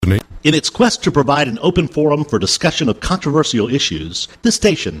In its quest to provide an open forum for discussion of controversial issues, this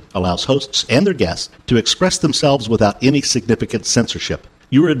station allows hosts and their guests to express themselves without any significant censorship.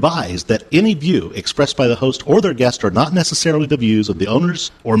 You are advised that any view expressed by the host or their guest are not necessarily the views of the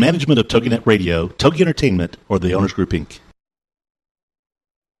owners or management of TogiNet Radio, Togi Entertainment, or the Owners Group, Inc.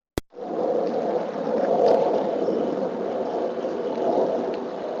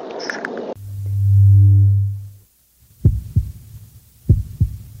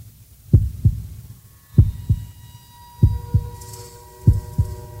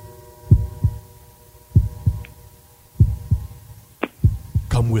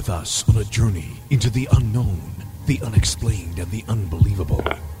 Come with us on a journey into the unknown, the unexplained, and the unbelievable.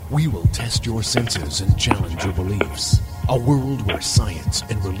 We will test your senses and challenge your beliefs. A world where science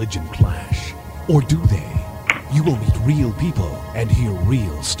and religion clash. Or do they? You will meet real people and hear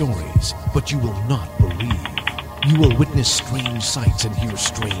real stories, but you will not believe. You will witness strange sights and hear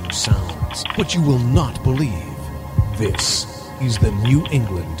strange sounds, but you will not believe. This is the New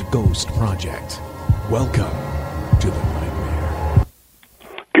England Ghost Project. Welcome to the nightmare.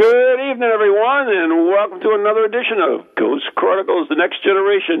 Good evening, everyone, and welcome to another edition of Ghost Chronicles: The Next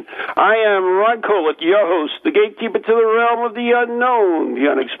Generation. I am Ron Collett, your host, the gatekeeper to the realm of the unknown, the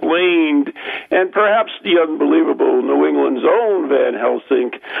unexplained, and perhaps the unbelievable, New England's own Van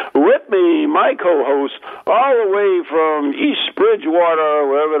Helsing. With me, my co-host, all the way from East Bridgewater,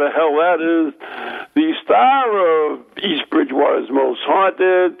 wherever the hell that is, the star of East Bridgewater's Most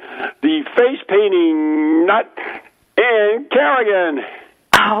Haunted, the face-painting nut, Ann Carrigan.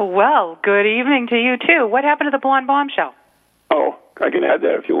 Oh, well, good evening to you, too. What happened to the Blonde Bombshell? Oh, I can add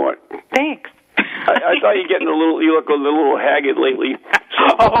that if you want. Thanks. I thought you look a little haggard lately.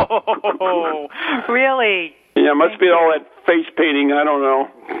 So. Oh, really? Yeah, must be all that face painting, I don't know.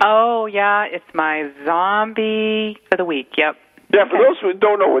 Oh, yeah, it's my zombie for the week, yep. Yeah, for those who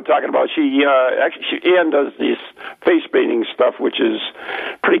don't know what we're talking about, Ann does this face painting stuff, which is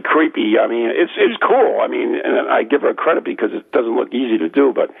pretty creepy. I mean, it's cool. I mean, and I give her credit because it doesn't look easy to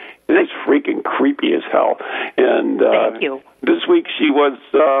do, but it is freaking creepy as hell. And thank you. This week she was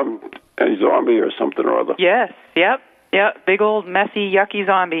a zombie or something or other. Yes, yep. Big old messy, yucky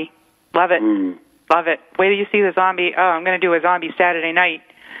zombie. Love it. Love it. Wait till you see the zombie. Oh, I'm going to do a zombie Saturday night.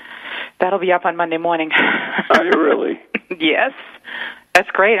 That'll be up on Monday morning. Are you really? Yes. That's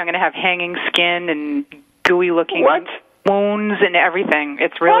great. I'm going to have hanging skin and gooey-looking wounds and everything.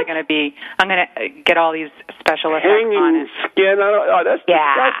 It's really going to be... I'm going to get all these special effects on it. Hanging skin? That's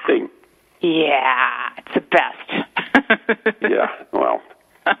disgusting. Yeah. It's the best. Yeah, well...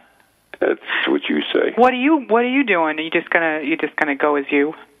 That's what you say. What are you doing? Are you just gonna go as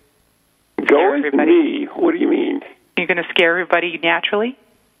you? Go as me? What do you mean? You're gonna scare everybody naturally?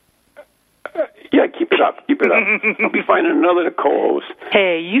 Yeah, keep it up. I'll be finding another co-host.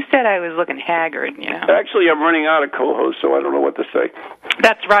 Hey, you said I was looking haggard, you know. Actually, I'm running out of co-hosts, so I don't know what to say.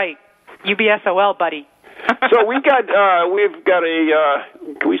 That's right. You be SOL, buddy. So we've got a,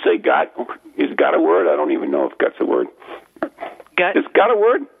 can we say got? Is got a word? I don't even know if got's a word. Gut? Is got a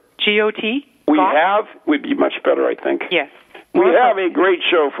word? G-O-T? We have, would be much better, I think. Yes. We have a great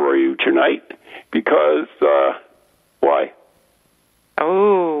show for you tonight because, why?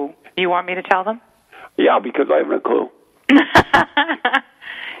 Oh, you want me to tell them? Yeah, because I have no clue.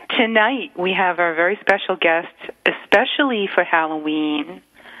 Tonight we have our very special guest, especially for Halloween,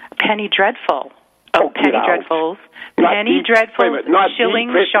 Penny Dreadful. Oh, Penny Dreadfuls. Penny Dreadful,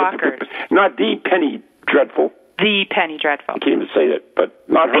 Shilling Shockers. Not the Penny Dreadful. The Penny Dreadful. I can't even say that, but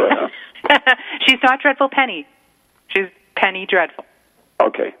not her, huh? She's not Dreadful Penny. She's Penny Dreadful.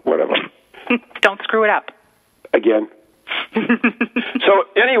 Okay, whatever. Don't screw it up. Again. So,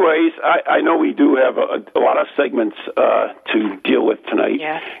 anyways, I know we do have a lot of segments to deal with tonight.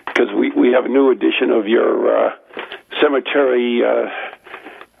 Yeah. Because we have a new edition of your cemetery,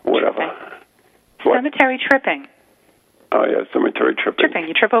 whatever. Cemetery tripping. Oh, yeah, cemetery tripping. Tripping.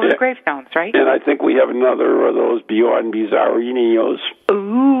 You trip over the gravestones, right? And I think we have another of those Beyond Bizarrinos.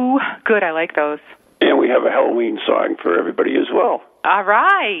 Ooh, good. I like those. And we have a Halloween song for everybody as well. All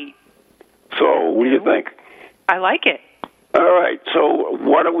right. So, what do you think? I like it. All right, so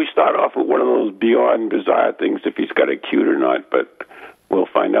why don't we start off with one of those Beyond Bizarre things, if he's got it cute or not, but we'll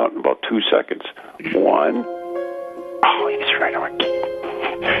find out in about 2 seconds. One. Oh, he's right on key.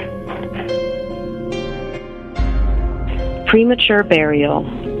 Premature burial.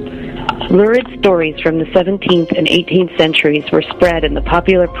 Lurid stories from the 17th and 18th centuries were spread in the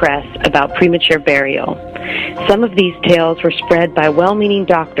popular press about premature burial. Some of these tales were spread by well-meaning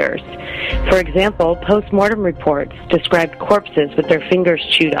doctors. For example, post-mortem reports described corpses with their fingers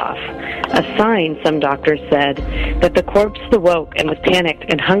chewed off, a sign, some doctors said, that the corpse awoke and was panicked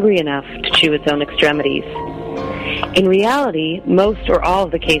and hungry enough to chew its own extremities. In reality, most or all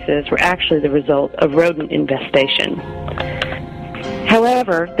of the cases were actually the result of rodent infestation.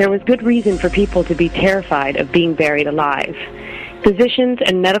 However, there was good reason for people to be terrified of being buried alive. Physicians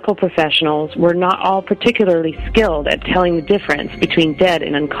and medical professionals were not all particularly skilled at telling the difference between dead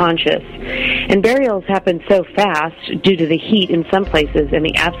and unconscious, and burials happened so fast due to the heat in some places and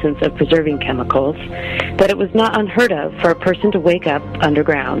the absence of preserving chemicals that it was not unheard of for a person to wake up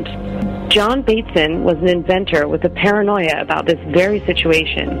underground. John Bateson was an inventor with a paranoia about this very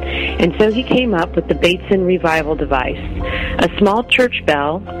situation, and so he came up with the Bateson Revival device, a small church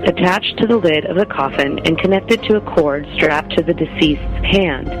bell attached to the lid of the coffin and connected to a cord strapped to the deceased's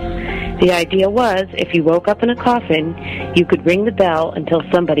hand. The idea was, if you woke up in a coffin, you could ring the bell until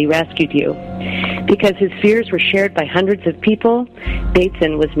somebody rescued you. Because his fears were shared by hundreds of people,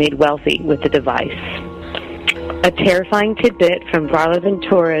 Bateson was made wealthy with the device. A terrifying tidbit from Varla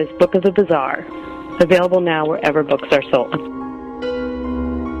Ventura's Book of the Bizarre, available now wherever books are sold.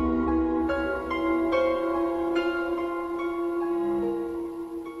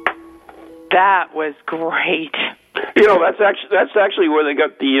 That was great. You know, that's actually where they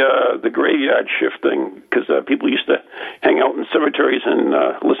got the graveyard shift thing, because people used to hang out in cemeteries and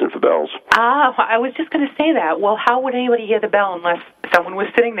listen for bells. Ah, I was just going to say that. Well, how would anybody hear the bell unless someone was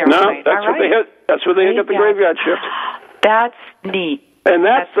sitting there? No, right? that's what they had. That's where they got the graveyard shift. That's neat. And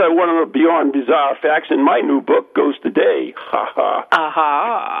that's one of the beyond bizarre facts in my new book, Ghost Today. Ha ha.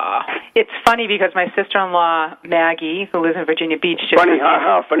 Aha. It's funny because my sister-in-law, Maggie, who lives in Virginia Beach... Funny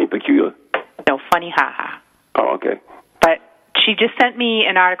ha-ha, funny peculiar. No, funny ha-ha. Oh, okay. But she just sent me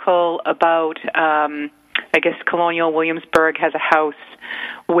an article about, I guess, Colonial Williamsburg has a house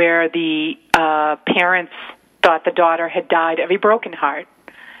where the parents thought the daughter had died of a broken heart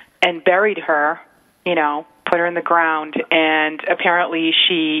and buried her, you know, put her in the ground, and apparently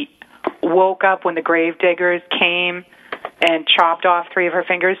she woke up when the grave diggers came and chopped off 3 of her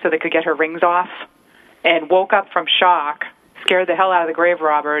fingers so they could get her rings off, and woke up from shock, scared the hell out of the grave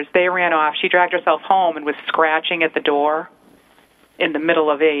robbers. They ran off. She dragged herself home and was scratching at the door in the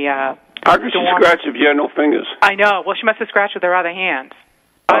middle of a How could she scratch if you had no fingers? I know. Well, she must have scratched with her other hand.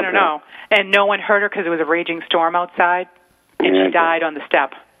 Okay. I don't know. And no one heard her because it was a raging storm outside, and she died on the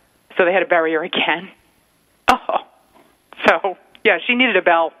step. So they had to bury her again. Oh. So, yeah, she needed a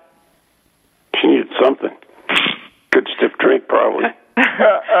bell. She needed something. Good stiff drink, probably.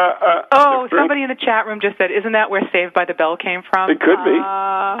 Somebody in the chat room just said, "Isn't that where Saved by the Bell came from?" It could be.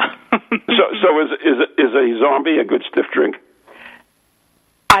 So is a zombie a good stiff drink?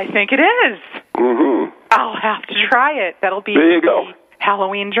 I think it is. Mm-hmm. I'll have to try it. That'll be there you go.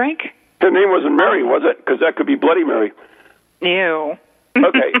 Halloween drink. Her name wasn't Mary, was it? Because that could be Bloody Mary. Ew.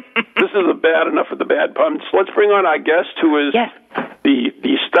 Okay, this is bad enough of the bad puns. Let's bring on our guest, who is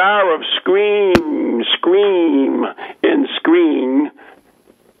the star of Scream, and Scream,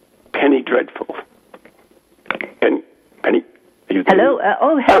 Penny Dreadful. And Penny, are you there? Hello.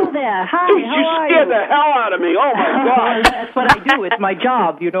 Hello there. Hi. Dude, you scared the hell out of me. Oh my God. That's what I do. It's my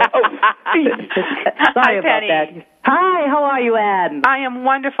job, you know. Sorry about that. Hi. How are you, Anne? I am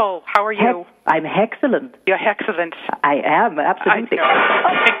wonderful. How are you? I'm excellent. You're excellent. I am, absolutely.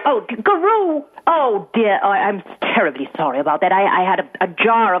 Guru! Oh, dear. Oh, I'm terribly sorry about that. I had a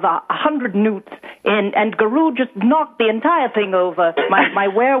jar of 100 newts, and Guru just knocked the entire thing over. My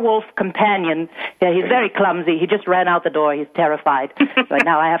werewolf companion, he's very clumsy. He just ran out the door. He's terrified. But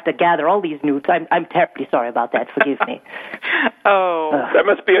now I have to gather all these newts. I'm terribly sorry about that. Forgive me. That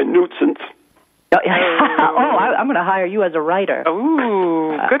must be a nuisance. I'm going to hire you as a writer.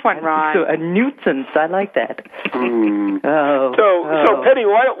 Ooh, good one, Ron. A nuisance. I like that. So Penny,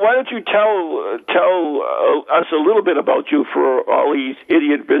 why don't you tell us a little bit about you for all these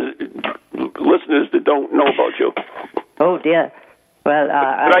idiot listeners that don't know about you? Oh dear. Well, did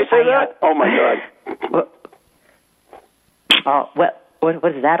I say that? Oh my God.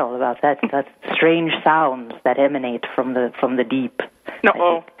 What is that all about? That's strange sounds that emanate from the deep.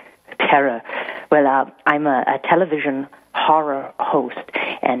 No. Terror. Well, I'm a television horror host,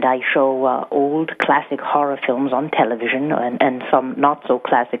 and I show old classic horror films on television and some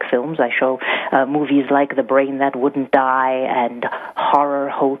not-so-classic films. I show movies like The Brain That Wouldn't Die and Horror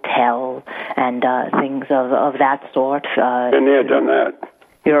Hotel and things of that sort. Been there, done that.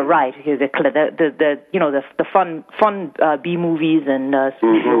 You're right. The you know the fun B movies and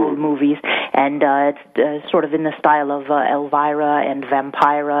spiritual movies, and it's sort of in the style of Elvira and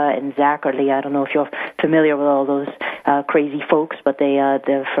Vampira and Zachary. I don't know if you're familiar with all those crazy folks, but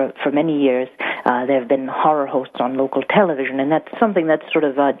they're for many years there have been horror hosts on local television, and that's something that's sort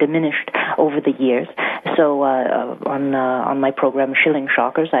of diminished over the years. So on my program Shilling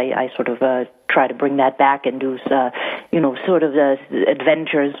Shockers, I sort of try to bring that back and do sort of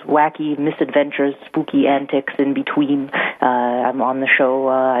adventures, wacky misadventures, spooky antics in between. I'm on the show.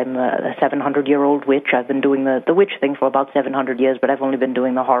 I'm a 700-year-old witch. I've been doing the witch thing for about 700 years, but I've only been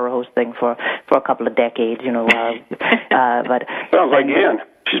doing the horror host thing for a couple of decades. But sounds like Anne.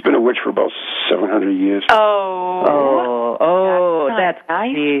 She's been a witch for about 700 years. That's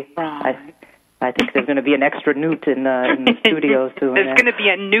nice. I think there's going to be an extra newt in the studio soon. There's going to be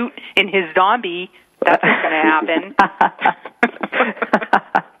a newt in his zombie. That's what's going to happen.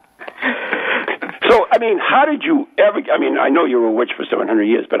 So, I mean, how did you ever... I mean, I know you were a witch for 700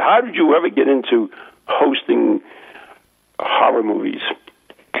 years, but how did you ever get into hosting horror movies?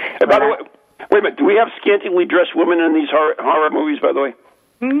 And by the way, wait a minute, do we have scantily dressed women in these horror movies, by the way?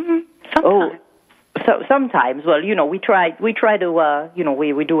 Sometimes. So sometimes, well, we try to,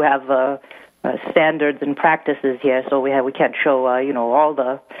 we do have standards and practices here, so we can't show,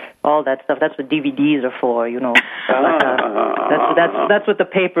 all that stuff. That's what DVDs are for, That's what the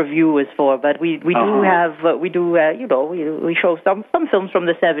pay-per-view is for. But we do have, we show some films from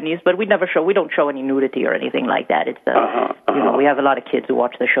the 70s, but we don't show any nudity or anything like that. It's, we have a lot of kids who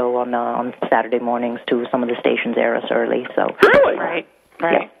watch the show on Saturday mornings too. Some of the stations air us early, so. Really?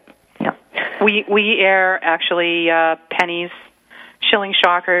 Right. Yeah. We air actually Penny's Shilling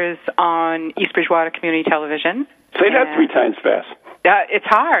Shockers on East Bridgewater Community Television. Say that 3 times fast. It's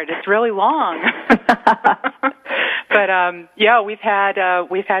hard. It's really long. But we've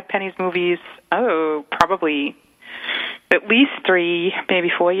had Penny's movies. Probably at least 3, maybe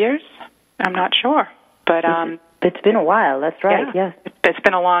 4 years. I'm not sure, but it's been a while. That's right. Yeah. Yes, it's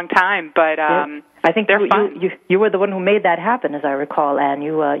been a long time, but I think they're fun. You were the one who made that happen, as I recall, Anne.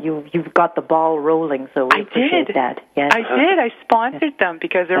 You got the ball rolling, so we appreciate that. Yes. I did. I sponsored them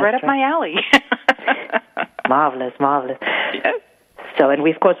because they're right up my alley. Marvelous. Yes. So, and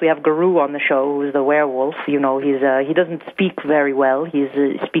we have Guru on the show, who's the werewolf. He doesn't speak very well. He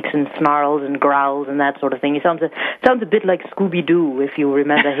speaks in snarls and growls and that sort of thing. He sounds a bit like Scooby-Doo, if you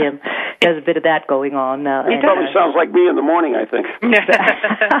remember him. There's a bit of that going on. He probably sounds like me in the morning, I think.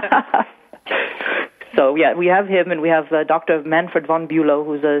 So, yeah, we have him, and we have Dr. Manfred von Bülow,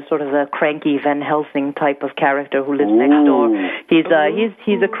 who's a sort of a cranky Van Helsing type of character who lives next door.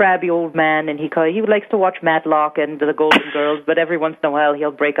 He's a crabby old man, and he likes to watch Matlock and the Golden Girls, but every once in a while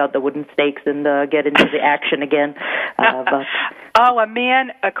he'll break out the wooden stakes and get into the action again. A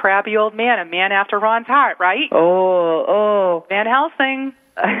crabby old man, a man after Ron's heart, right? Oh. Van Helsing.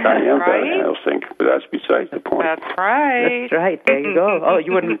 I am right? Van Helsing, but that's besides the point. That's right. That's right. There you go. Oh,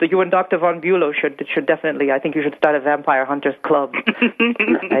 you and Dr. von Bülow should definitely. I think you should start a Vampire Hunters Club.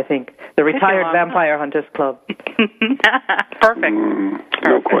 I think the Retired Vampire Hunters Club. Perfect.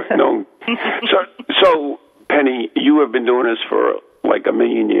 No. So, Penny, you have been doing this for like a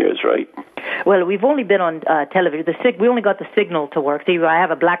million years, right? Well, we've only been on television. We only got the signal to work. See, I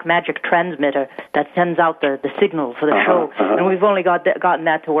have a black magic transmitter that sends out the signal for the show, and we've only gotten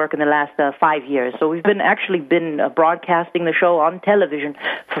that to work in the last 5 years. So we've been broadcasting the show on television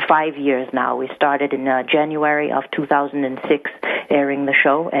for 5 years now. We started in January of 2006 airing the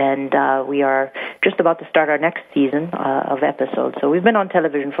show, and we are just about to start our next season of episodes. So we've been on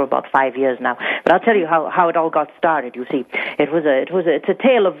television for about 5 years now. But I'll tell you how it all got started. You see, it's a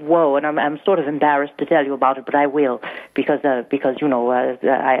tale of woe, and I'm sort of embarrassed to tell you about it, but I will because I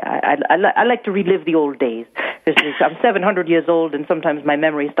like to relive the old days. I'm 700 years old, and sometimes my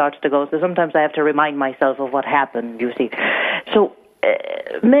memory starts to go. So sometimes I have to remind myself of what happened. You see, so.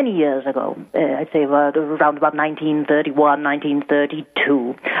 Many years ago, I'd say around about 1931,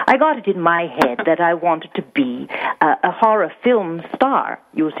 1932, I got it in my head that I wanted to be a horror film star.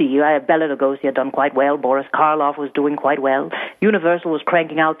 You see, Bela Lugosi had done quite well. Boris Karloff was doing quite well. Universal was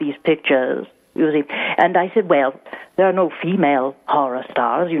cranking out these pictures. You see, and I said, well, there are no female horror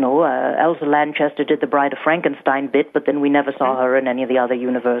stars. Elsa Lanchester did the Bride of Frankenstein bit, but then we never saw her in any of the other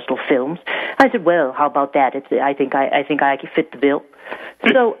Universal films. I said, well, how about that? I think I fit the bill.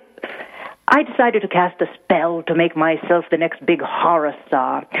 So I decided to cast a spell to make myself the next big horror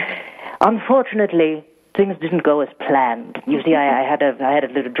star. Unfortunately, things didn't go as planned. You see, I had a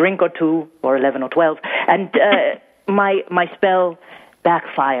little drink or two, or 11 or 12, and my spell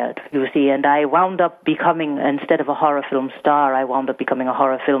backfired, you see, and I wound up becoming, instead of a horror film star, I wound up becoming a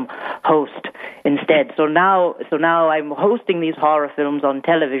horror film host instead. So now I'm hosting these horror films on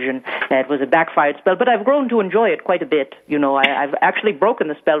television. It was a backfired spell, but I've grown to enjoy it quite a bit. You know, I've actually broken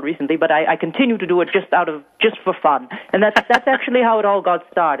the spell recently, but I continue to do it just for fun. And that's actually how it all got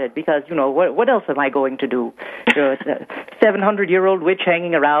started, because, you know, what else am I going to do? You know, it's a 700-year-old witch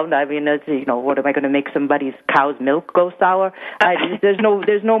hanging around. I mean, you know, what am I going to make somebody's cow's milk go sour?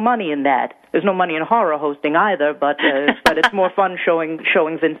 There's no money in that. There's no money in horror hosting either, but it's more fun showing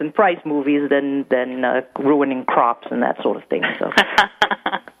Vincent Price movies than ruining crops and that sort of thing. So.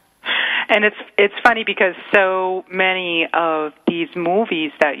 And it's funny because so many of these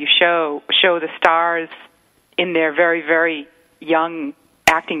movies that you show the stars in their very, very young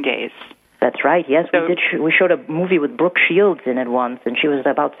acting days. That's right. Yes, so, we showed a movie with Brooke Shields in it once, and she was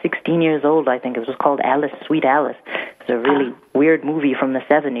about 16 years old, I think. It was called Alice, Sweet Alice. It's a really weird movie from the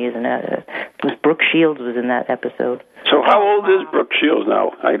 70s, and it was Brooke Shields was in that episode. So how old is Brooke Shields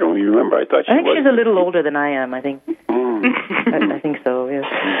now? I don't even remember. I think she's a little older than I am, I think. I think so, yes.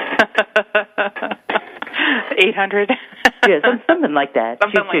 800? Yeah, something like that.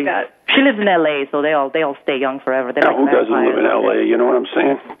 Something like that. She lives in L.A., so they all stay young forever. Now, who doesn't live in L.A.? You know what I'm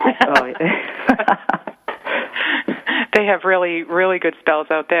saying? Oh, yeah. They have really, really good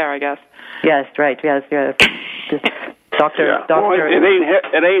spells out there, I guess. Yes, right. Yes, yes. Doctor. Well, it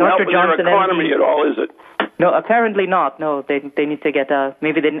ain't helping their economy MD. at all, is it? No, apparently not. No, they need to get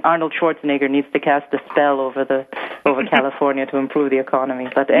maybe Arnold Schwarzenegger needs to cast a spell over California to improve the economy.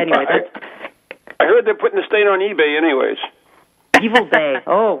 But anyway, I heard they're putting the state on eBay, anyways. Evil Bay.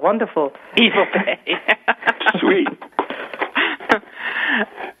 Oh, wonderful. Evil Bay. Sweet.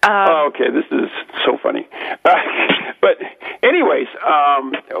 Okay, this is so funny. But anyways,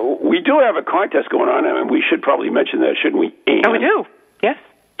 we do have a contest going on, and we should probably mention that, shouldn't we? Oh, we do. Yes.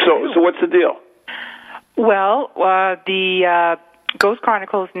 So what's the deal? Well, the Ghost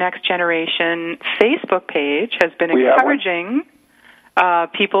Chronicles Next Generation Facebook page has been encouraging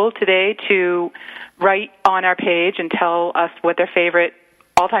people today to write on our page and tell us what their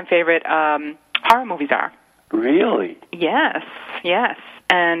all-time favorite horror movies are. Really? Yes.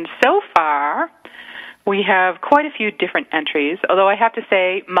 And so far, we have quite a few different entries, although I have to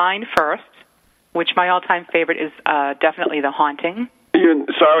say mine first, which my all-time favorite is definitely The Haunting.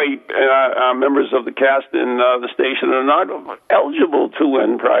 Members of the cast in the station are not eligible to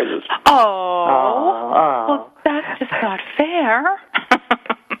win prizes. Well, that's just not fair.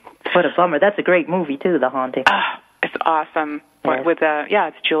 What a bummer. That's a great movie, too, The Haunting. It's awesome. Yes.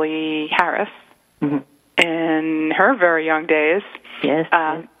 It's Julie Harris. Mm-hmm. In her very young days. Yes.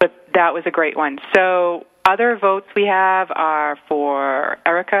 But that was a great one. So other votes we have are for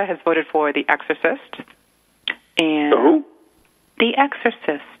Erica has voted for The Exorcist. And the who? The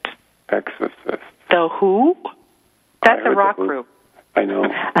Exorcist. Exorcist. The Who? That's a rock group. I know.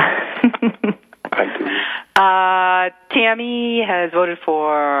 I do. Tammy has voted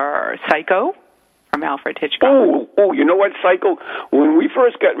for Psycho from Alfred Hitchcock. Oh, you know what, Psycho? When we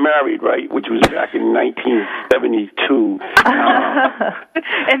first got married, right, which was back in 1972.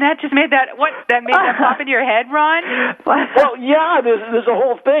 And that just made that pop into your head, Ron? Well, yeah, there's a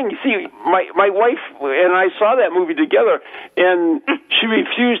whole thing. You see, my wife and I saw that movie together, and she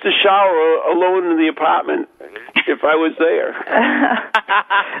refused to shower alone in the apartment if I was there.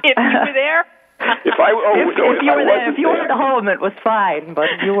 If you were there? If you were at home, it was fine, but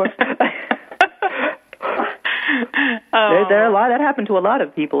if you were... There are a lot that happened to a lot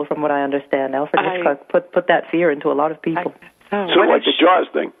of people, from what I understand. Alfred Hitchcock put that fear into a lot of people. So like the Jaws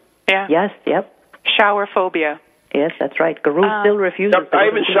thing. Yeah. Yes. Yep. Shower phobia. Yes, that's right. Garou still refuses. I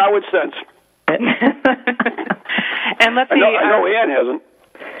haven't showered since. And let's see. I know Ann hasn't.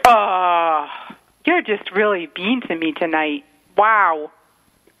 Oh, you're just really mean to me tonight. Wow.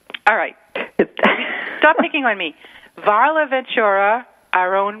 All right. Stop picking on me. Varla Ventura,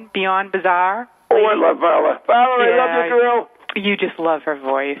 our own Beyond Bizarre. Oh, I love Varla. Varla, I love you, girl. You just love her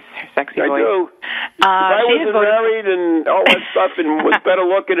voice, her sexy voice. I do. If I wasn't married and all that stuff and was better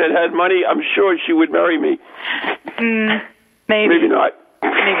looking and had money, I'm sure she would marry me. Maybe not.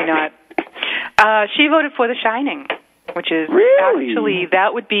 Maybe not. She voted for The Shining, which is actually,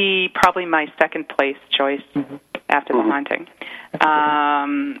 that would be probably my second place choice after The Haunting.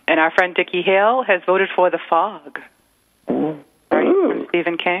 And our friend Dickie Hale has voted for The Fog. Right? From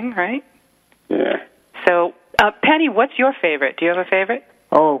Stephen King, right? Yeah. So, Penny, what's your favorite? Do you have a favorite?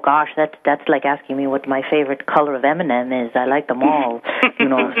 Oh gosh, that's like asking me what my favorite color of M&M is. I like them all, so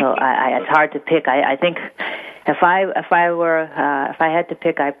it's hard to pick. I think If I had to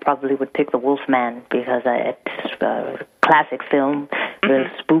pick, I probably would pick The Wolfman because it's a classic film,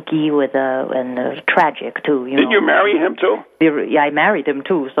 spooky and tragic too. Did you marry him too? Yeah, I married him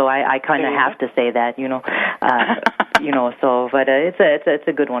too, so I kind of have to say that, So, but it's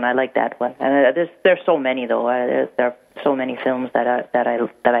a good one. I like that one. And there's so many though. There are so many films that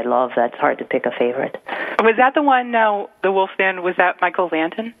I love. That's hard to pick a favorite. Was that the one? The Wolfman, was that Michael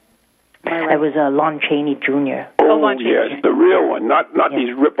Lanton? It was Lon Chaney Jr. Oh, yes, the real one, not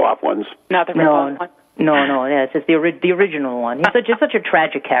these rip-off ones. Not the rip-off one. No, yes, it's the original one. He's such a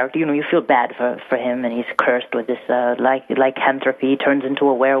tragic character. You feel bad for him, and he's cursed with this lycanthropy. He turns into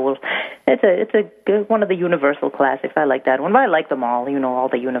a werewolf. It's a one of the Universal classics. I like that one, but I like them all. All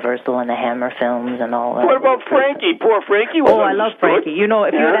the Universal and the Hammer films and all. What about Frankie? Poor Frankie. I love Frankie.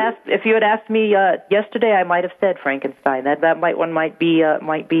 If you had asked me yesterday, I might have said Frankenstein. That might be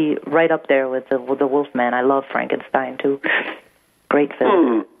right up there with the Wolfman. I love Frankenstein too. Great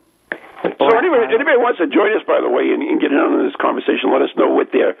film. So anybody wants to join us, by the way, and get in on this conversation, let us know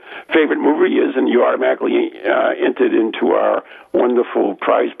what their favorite movie is, and you automatically entered into our wonderful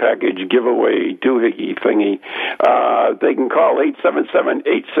prize package giveaway doohickey thingy. They can call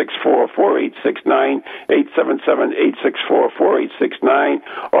 877-864-4869, 877-864-4869,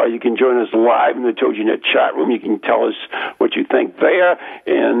 or you can join us live in the TogiNet chat room. You can tell us what you think there,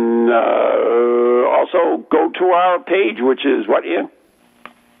 and also go to our page, which is what, Ian?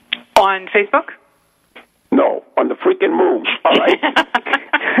 On Facebook? No, on the freaking moon. All right.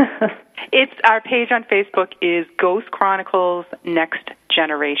 It's our page on Facebook is Ghost Chronicles Next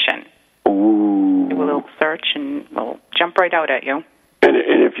Generation. Ooh. Do a little search and we'll jump right out at you. And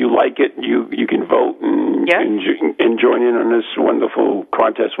if you like it, you can vote and join in on this wonderful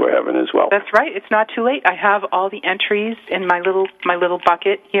contest we're having as well. That's right. It's not too late. I have all the entries in my little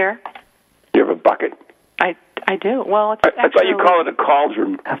bucket here. You have a bucket? I do. Well, it's I thought you call it a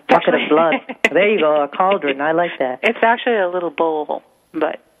cauldron. A bucket of blood. There you go, a cauldron. I like that. It's actually a little bowl,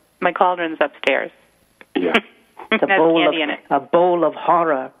 but my cauldron's upstairs. Yeah. It's a bowl of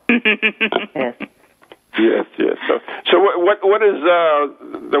horror. Yes. Yes. So what is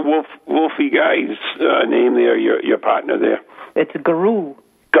the Wolfie guy's name there? Your partner there? It's Garou.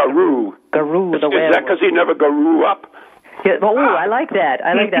 Garou. Garou the werewolf. Is that because he never grew up? Yeah, I like that.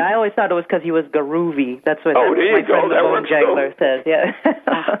 I always thought it was because he was Garoovy. That's what my friend the Bone Jangler says. Yeah.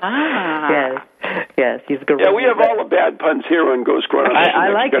 Yes, he's Garoovy. Yeah, we have all the bad puns here on Ghost Chronicles. I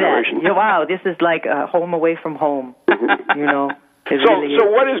like that. Yeah, wow, this is like home away from home. So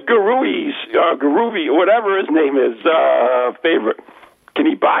what is Garoovy, whatever his name is, favorite? Can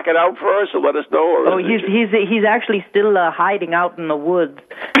he bark it out for us or let us know? He's actually still hiding out in the woods,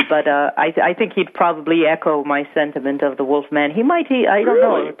 but I think he'd probably echo my sentiment of the Wolfman. He might. I don't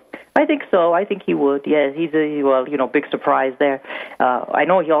know. I think so. I think he would. Yes, he's big surprise there. I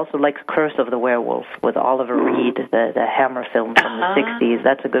know he also likes Curse of the Werewolf with Oliver Reed, the Hammer film from the '60s.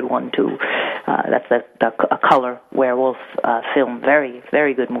 That's a good one too. That's a color werewolf film. Very,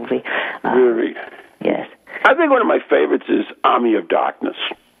 very good movie. Very. Yes. I think one of my favorites is Army of Darkness.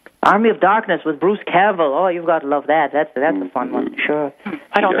 Army of Darkness with Bruce Campbell. Oh, you've got to love that. That's a fun one, sure.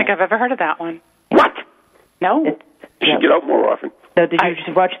 I don't think I've ever heard of that one. What? No. You should get out more often. So did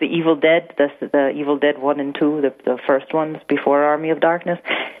you watch The Evil Dead, the Evil Dead 1 and 2, the first ones before Army of Darkness?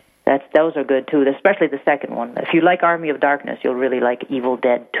 Those are good, too, especially the second one. If you like Army of Darkness, you'll really like Evil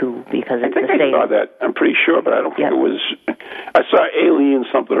Dead 2 because it's the same. I saw that. I'm pretty sure, but I don't think it was... I saw Alien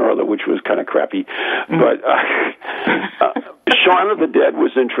something or other, which was kind of crappy. But Shaun of the Dead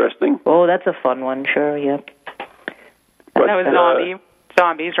was interesting. Oh, that's a fun one, sure, yeah. But, that was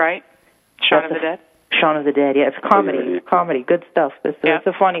zombies, right? Shaun of the Dead? Shaun of the Dead, yeah. It's comedy. It's comedy. Good stuff. It's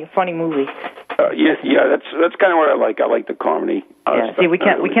a funny movie. That's kind of what I like. I like the comedy. See, we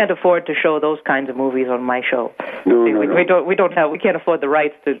can't afford to show those kinds of movies on my show. No. We can't afford the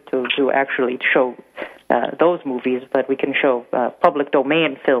rights to actually show those movies, but we can show public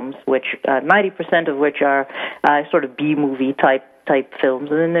domain films, which 90% of which are sort of B movie type films,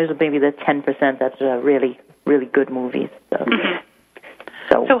 and then there's maybe the 10% that's really really good movies.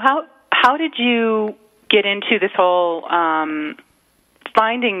 So how did you get into this whole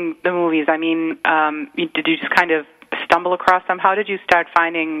finding the movies? I mean, did you just kind of stumble across them? How did you start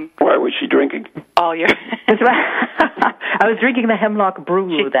finding... Why was she drinking? All year. I was drinking the Hemlock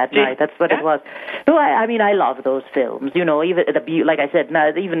Brew that night. That's what it was. No, I mean, I love those films. Even the B, like I said,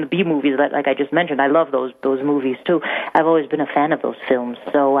 even the B movies, like I just mentioned, I love those movies too. I've always been a fan of those films.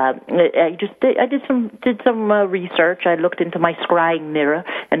 So I did some research. I looked into my scrying mirror,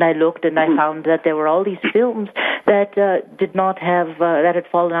 and I looked, and I found that there were all these films that did not have that had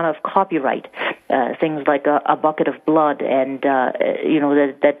fallen out of copyright. things like a bucket of blood, and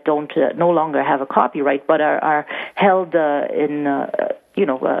that don't no longer have a copyright, but are held in.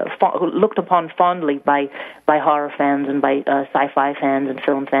 Looked upon fondly by horror fans and by sci-fi fans and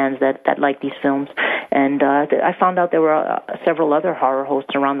film fans that like these films. And I found out there were several other horror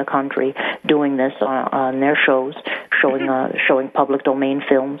hosts around the country doing this on their shows, showing public domain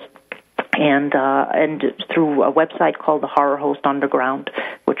films. And through a website called the Horror Host Underground,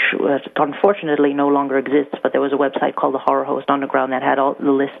 which unfortunately no longer exists, but there was a website called the Horror Host Underground that had all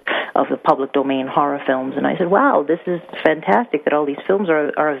the list of the public domain horror films. And I said, wow, this is fantastic that all these films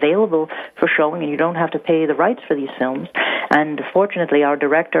are available for showing and you don't have to pay the rights for these films. And fortunately, our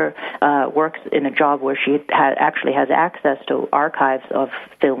director works in a job where she actually has access to archives of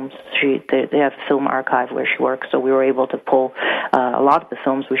films. They have a film archive where she works, so we were able to pull a lot of the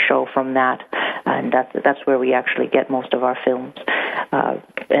films we show from that, and that's where we actually get most of our films.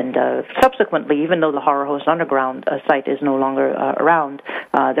 And subsequently, even though the Horror Host Underground site is no longer around,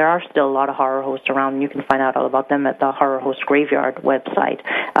 there are still a lot of horror hosts around, and you can find out all about them at the Horror Host Graveyard website,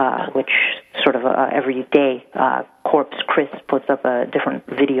 which sort of every day Corpse Chris puts up a different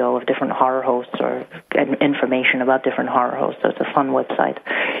video of different horror hosts or information about different horror hosts, so it's a fun website.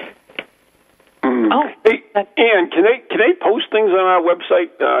 Oh, hey, Ann, can they post things on our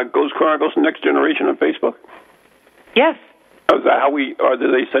website, Ghost Chronicles Next Generation on Facebook? Yes. Is that or do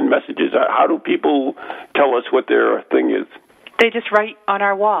they send messages? How do people tell us what their thing is? They just write on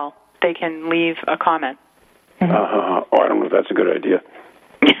our wall. They can leave a comment. I don't know if that's a good idea.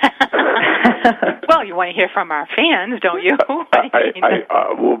 Well, you want to hear from our fans, don't you?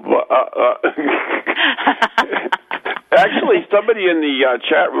 Actually, somebody in the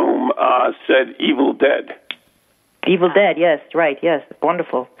chat room said Evil Dead. Evil Dead, yes, right, yes,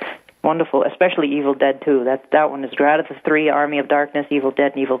 wonderful. Wonderful, especially Evil Dead 2. That one is great. Out of the three, Army of Darkness, Evil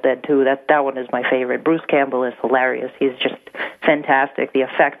Dead, and Evil Dead 2, that one is my favorite. Bruce Campbell is hilarious. He's just fantastic. The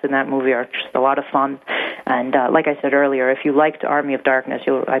effects in that movie are just a lot of fun. And like I said earlier, if you liked Army of Darkness,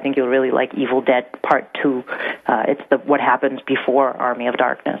 I think you'll really like Evil Dead Part 2. It's what happens before Army of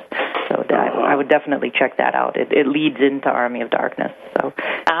Darkness. So I would definitely check that out. It leads into Army of Darkness. So,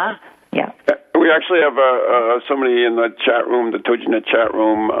 yeah. We actually have somebody in the chat room, the TogiNet chat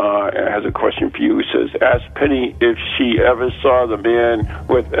room, has a question for you. It says, ask Penny if she ever saw the man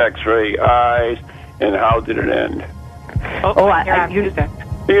with X-ray eyes, and how did it end?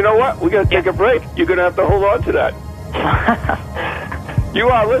 You know what? We got to take a break. You're going to have to hold on to that. You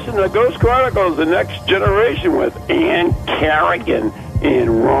are listening to Ghost Chronicles, The Next Generation with Ann Carrigan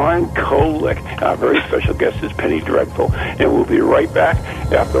and Ron Kolick. Our very special guest is Penny Dreadful. And we'll be right back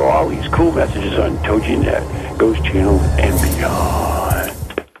after all these cool messages on TogiNet, Ghost Channel, and beyond.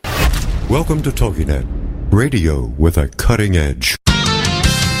 Welcome to TogiNet, radio with a cutting edge.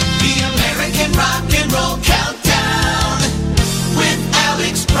 The American Rock and Roll Countdown with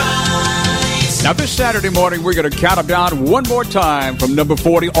Alex Price. Now, this Saturday morning, we're going to count them down one more time from number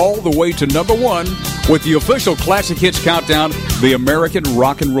 40 all the way to number 1 with the official Classic Hits Countdown, the American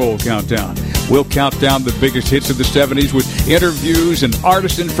Rock and Roll Countdown. We'll count down the biggest hits of the 70s with interviews and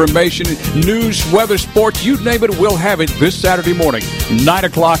artist information, news, weather, sports, you name it, we'll have it this Saturday morning, 9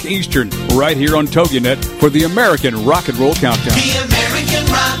 o'clock Eastern, right here on TogiNet for the American Rock and Roll Countdown. The American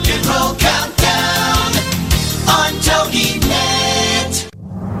Rock and Roll Countdown on TogiNet.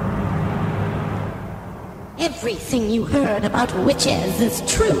 Everything you heard about witches is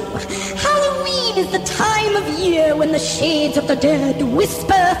true. Halloween is the time of year when the shades of the dead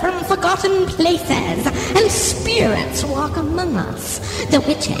whisper from forgotten places and spirits walk among us. The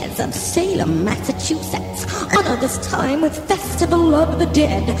witches of Salem, Massachusetts honor this time with Festival of the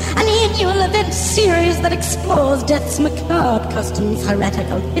Dead, an annual event series that explores death's macabre customs,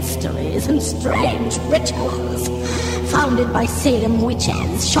 heretical histories, and strange rituals. Founded by Salem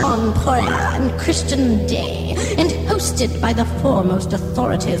witches Sean Poyer and Christian Day, and hosted by the foremost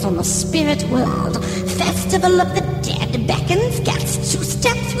authorities on the spirit world, Festival of the Dead beckons guests to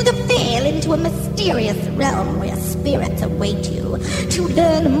step through the veil into a mysterious realm where spirits await you. To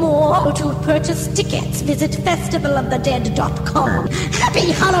learn more or to purchase tickets, visit festivalofthedead.com.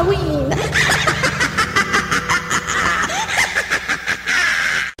 Happy Halloween!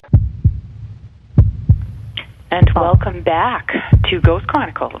 And welcome back to Ghost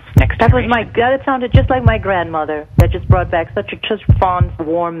Chronicles Next Generation. That sounded just like my grandmother. That just brought back such fond,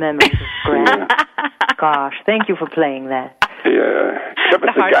 warm memories of Grandma. Gosh, thank you for playing that. Yeah, except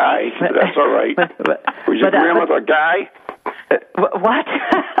it's a guy. That's all right. Was your grandmother a guy? What?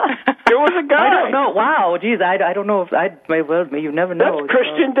 It was a guy. I don't know. Wow, geez, I don't know if you never know. That's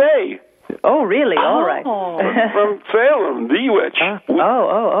Christian Day. Oh, really? All right. From Salem, the witch.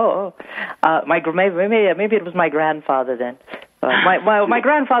 Maybe it was my grandfather then. My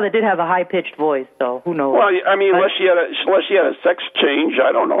grandfather did have a high-pitched voice, so who knows? Well, I mean, unless she had a sex change,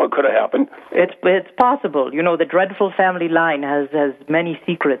 I don't know. It could have happened. It's possible. You know, the dreadful family line has many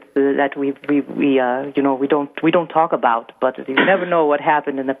secrets that we don't talk about. But you never know what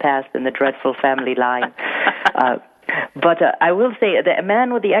happened in the past in the dreadful family line. But I will say, the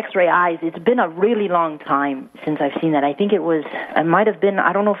Man with the X-ray Eyes, it's been a really long time since I've seen that. I think it might have been,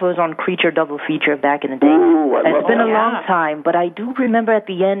 I don't know if it was on Creature Double Feature back in the day. It's been a long time, but I do remember at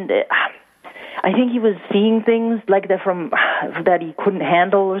the end, I think he was seeing things like that he couldn't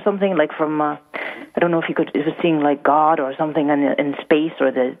handle or something, like from, I don't know if he was seeing like God or something in space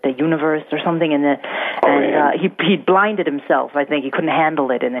or the universe or something, he blinded himself. I think he couldn't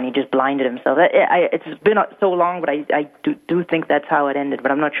handle it, and then he just blinded himself. It's been so long, but I do think that's how it ended,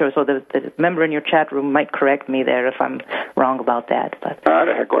 but I'm not sure. So the member in your chat room might correct me there if I'm wrong about that. But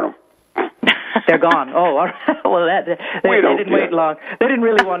the heck with him. They're gone. Oh, all right. Well, they didn't wait long. They didn't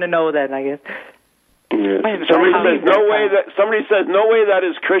really want to know then, I guess. Yeah. Somebody says no way that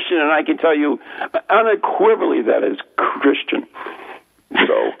is Christian, and I can tell you unequivocally that is Christian.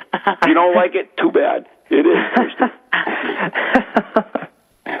 So if you don't like it, too bad. It is Christian.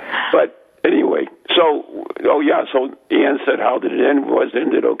 But anyway, so Ian said, how did it end? Was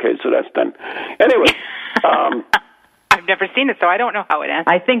ended. Okay, so that's done. Anyway. I've never seen it, so I don't know how it ends.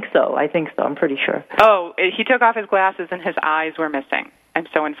 I think so. I'm pretty sure. Oh, he took off his glasses and his eyes were missing. I'm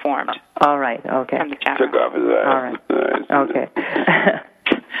so informed. All right, okay. From the chat room. Took off his eyes. All right. Okay.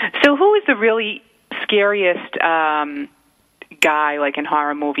 So who is the really scariest guy, like in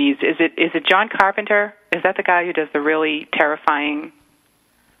horror movies? Is it John Carpenter? Is that the guy who does the really terrifying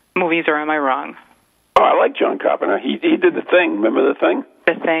movies, or am I wrong? Oh, I like John Carpenter. He did The Thing. Remember The Thing?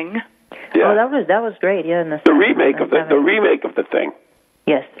 The Thing? Yeah. Oh, that was great. Yeah, the remake of The Thing.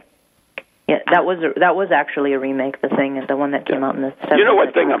 Yes. Yeah, that was actually a remake. The Thing is the one that came out in the 70s. You know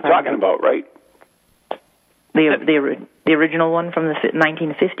what thing I'm talking about, right? The original one from the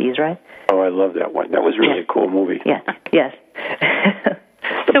 1950s, right? Oh, I love that one. That was really a cool movie. Yeah. Yes.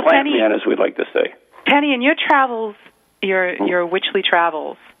 The Plant Man, as we'd like to say. Penny, in your travels, your witchly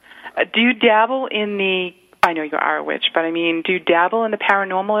travels, do you dabble in the? I know you are a witch, but I mean, do you dabble in the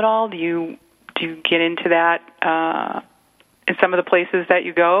paranormal at all? Do you get into that in some of the places that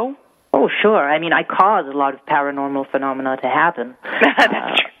you go? Oh, sure. I mean, I cause a lot of paranormal phenomena to happen.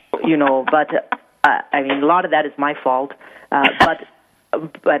 That's true. You know, but I mean, a lot of that is my fault. But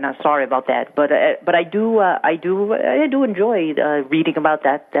I'm sorry about that. But I do enjoy reading about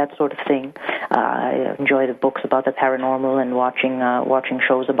that sort of thing. I enjoy the books about the paranormal and watching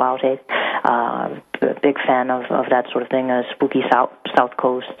shows about it. A big fan of that sort of thing, Spooky South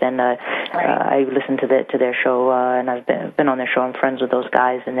Coast, and I listen to their show, and I've been on their show. I'm friends with those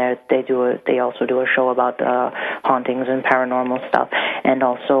guys, and they also do a show about hauntings and paranormal stuff, and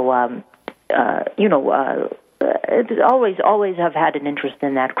also always have had an interest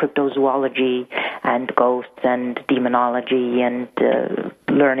in that cryptozoology and ghosts and demonology and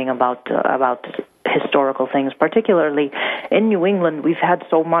learning about historical things. Particularly in New England, we've had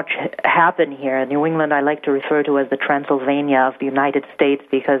so much happen here. New England, I like to refer to as the Transylvania of the United States,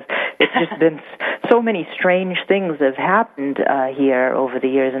 because it's just been so many strange things have happened here over the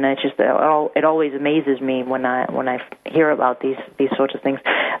years, and it always amazes me when I hear about these sorts of things.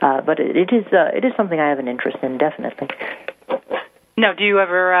 But it is something I have an interest in, definitely. No, do you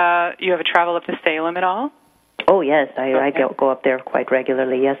ever travel up to Salem at all? Oh yes, I go up there quite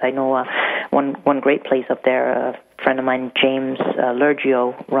regularly. Yes, I know one great place up there. A friend of mine, James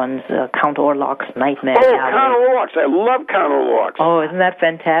Lergio, runs Count Orlok's Nightmare Alley. Count Orlok's! I love Count Orlok's. Oh, isn't that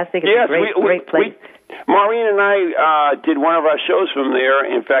fantastic? It's a great place. Maureen and I did one of our shows from there.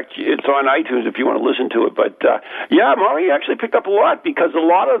 In fact, it's on iTunes if you want to listen to it. But Maureen actually picked up a lot, because a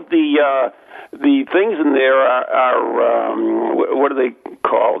lot of the things in there are what are they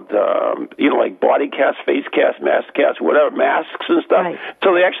called? Like body cast, face cast, mask cast, whatever, masks and stuff. Right.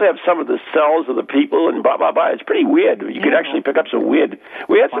 So they actually have some of the cells of the people and blah, blah, blah. It's pretty weird. You could actually pick up some weird.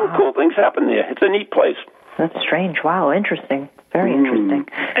 We had some cool things happen there. It's a neat place. That's strange. Wow, interesting. Very interesting.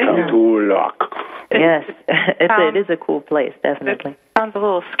 Count Orlok. Yes, it is a cool place, definitely. It sounds a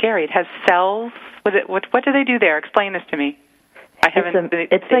little scary. It has cells. What do they do there? Explain this to me.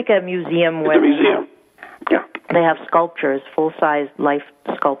 It's like a museum where they have sculptures, full-size life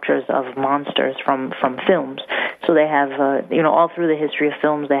sculptures of monsters from films. So they have, all through the history of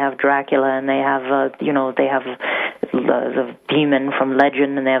films, they have Dracula, and they have, they have the demon from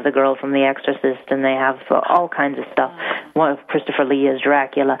Legend, and they have the girl from The Exorcist, and they have all kinds of stuff. One of Christopher Lee is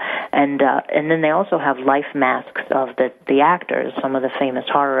Dracula, and then they also have life masks of the actors, some of the famous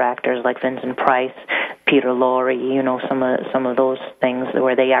horror actors like Vincent Price, Peter Lorre, some of those things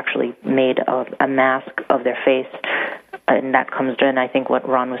where they actually made a mask of their face, and that comes in. I think what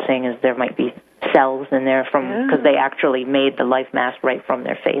Ron was saying is there might be cells in there because they actually made the life mask right from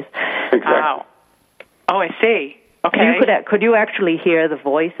their face. Exactly. Wow. Oh, I see. Okay. Could you actually hear the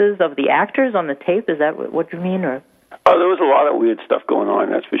voices of the actors on the tape? Is that what you mean, or? Oh, there was a lot of weird stuff going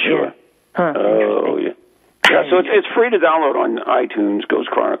on. That's for sure. Yeah. Huh, oh, yeah. Yeah, so it's free to download on iTunes, Ghost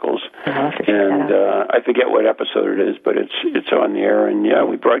Chronicles, and I forget what episode it is, but it's on there. And yeah,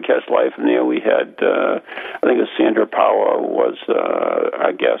 we broadcast live from there. We had I think it was Sandra Power was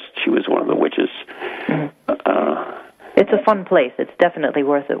our guest. She was one of the witches. It's a fun place. It's definitely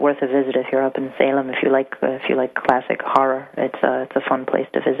worth a visit if you're up in Salem. If you like classic horror, it's a fun place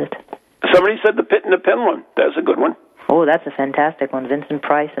to visit. Somebody said The Pit in the Penland. That's a good one. Oh, that's a fantastic one. Vincent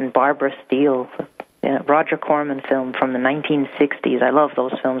Price and Barbara Steele. Yeah, Roger Corman film from the 1960s. I love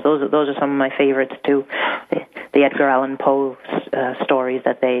those films. Those are some of my favorites too. The Edgar Allan Poe stories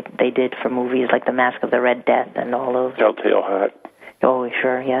that they did for movies like The Mask of the Red Death and all those. Telltale Heart. Oh,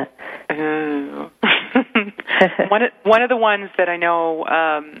 sure, yeah. One of the ones that I know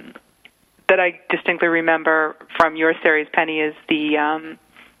that I distinctly remember from your series, Penny, is the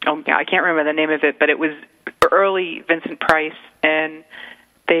I can't remember the name of it, but it was early Vincent Price, and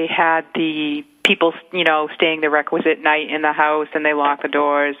they had the people, staying the requisite night in the house, and they locked the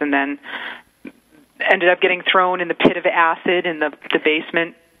doors, and then ended up getting thrown in the pit of acid in the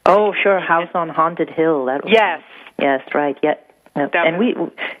basement. Oh, sure, House on Haunted Hill. Yes. Yes, right. Yeah. And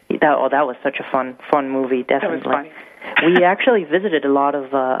that was such a fun movie. Definitely. That was funny. We actually visited a lot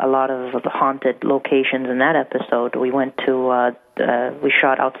of haunted locations in that episode. We went to we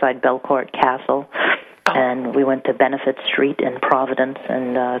shot outside Belcourt Castle. And we went to Benefit Street in Providence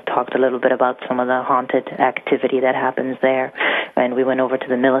and talked a little bit about some of the haunted activity that happens there. And we went over to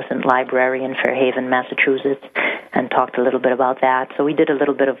the Millicent Library in Fairhaven, Massachusetts, and talked a little bit about that. So we did a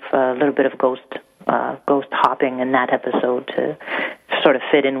little bit of ghost hopping in that episode to sort of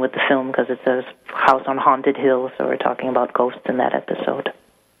fit in with the film because it's a house on Haunted Hill. So we're talking about ghosts in that episode.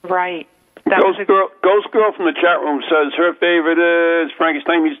 Right. Ghost Girl from the chat room says her favorite is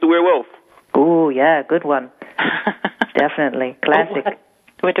Frankenstein Meets the Werewolf. Oh, yeah, good one. Definitely. Classic.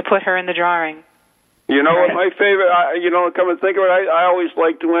 We had to put her in the drawing. You know what my favorite, come and think of it, I always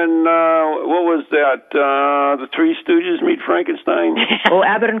liked when, what was that, the Three Stooges meet Frankenstein? Oh,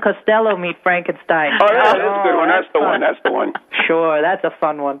 Abbott and Costello meet Frankenstein. Oh, that's a good one. That's the one. Sure, that's a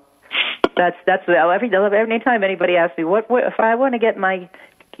fun one. That's every time anybody asks me, what if I want to get my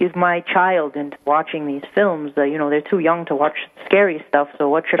child into watching these films, they're too young to watch scary stuff, so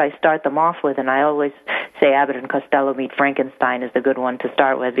what should I start them off with? And I always say Abbott and Costello Meet Frankenstein is the good one to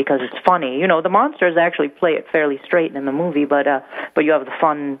start with because it's funny. The monsters actually play it fairly straight in the movie, but you have the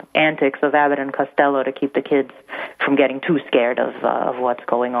fun antics of Abbott and Costello to keep the kids from getting too scared of what's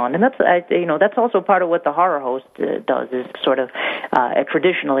going on. And that's also part of what the horror host does is sort of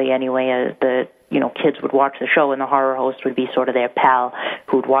traditionally anyway kids would watch the show, and the horror host would be sort of their pal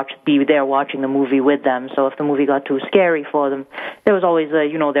who'd be there watching the movie with them. So if the movie got too scary for them, there was always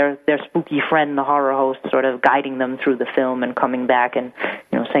their spooky friend, the horror host, sort of guiding them through the film and coming back and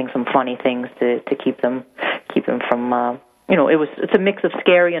saying some funny things to keep them from it's a mix of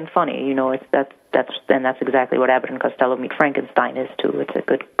scary and funny. That's exactly what Abbott and Costello Meet Frankenstein is too. It's a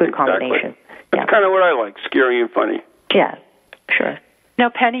good combination. Exactly. That's kind of what I like, scary and funny. Yeah, sure. Now,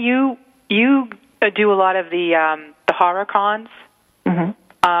 Penny, you do a lot of the horror cons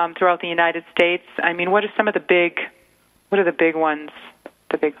throughout the United States. I mean, what are the big ones,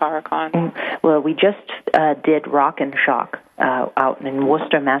 the big horror cons? Well, we just did Rock and Shock out in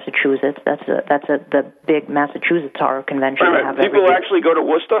Worcester, Massachusetts. That's the big Massachusetts horror convention. People actually go to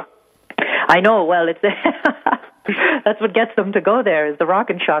Worcester? I know. Well, it's that's what gets them to go there is the Rock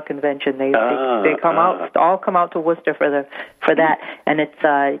and Shock convention. They come out to Worcester for that, and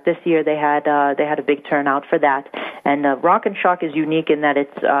it's this year they had a big turnout for that. And Rock and Shock is unique in that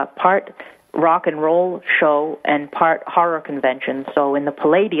it's part rock and roll show and part horror convention. So in the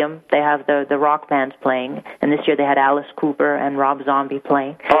Palladium, they have the rock bands playing, and this year they had Alice Cooper and Rob Zombie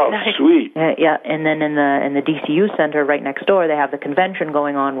playing. Oh, sweet! Yeah, and then in the DCU Center right next door, they have the convention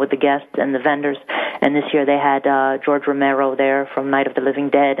going on with the guests and the vendors. And this year they had George Romero there from Night of the Living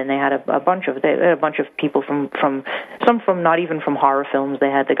Dead, and they had a bunch of people from some from not even from horror films. They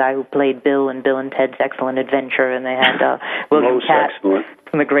had the guy who played Bill and Ted's Excellent Adventure, and they had William Catt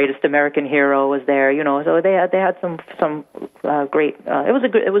from The Greatest American Hero was there. So they had some great.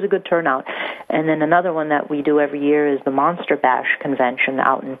 It was a good turnout. And then another one that we do every year is the Monster Bash convention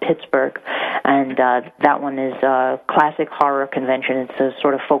out in Pittsburgh, and that one is a classic horror convention. It's a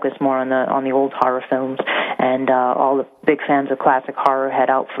sort of focus more on the old horror films, and all the big fans of classic horror head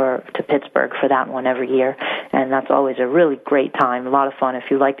out to Pittsburgh for that one every year, and that's always a really great time, a lot of fun. If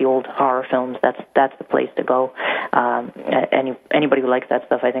you like the old horror films, that's the place to go. Anybody who likes that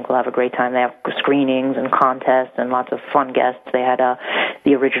stuff, I think, will have a great time. They have screenings and contests and lots of fun guests. They had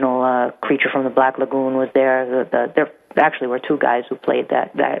the original Creature from the Black Lagoon was there. There actually were two guys who played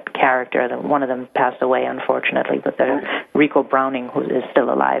that character. One of them passed away, unfortunately, but Rico Browning, who is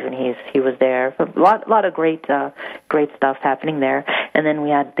still alive, and he was there. A lot of great stuff happening there. And then we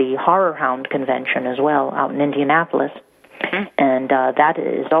had the Horror Hound convention as well out in Indianapolis. And that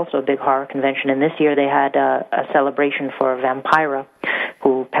is also a big horror convention. And this year they had a celebration for Vampira,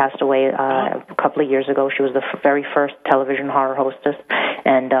 who passed away a couple of years ago. She was the very first television horror hostess,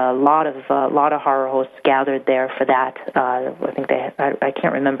 and a lot of horror hosts gathered there for that. I think I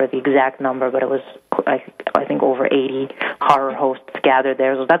can't remember the exact number, but it was I think over 80 horror hosts gathered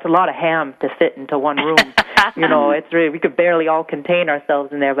there. So that's a lot of ham to fit into one room. It's really, we could barely all contain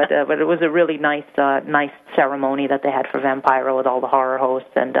ourselves in there, but it was a really nice ceremony that they had for Vampira with all the horror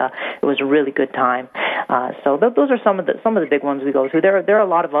hosts, and it was a really good time. So those are some of the big ones we go to. There are a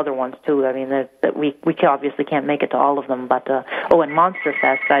lot of other ones too. I mean, that we obviously can't make it to all of them, but and Monster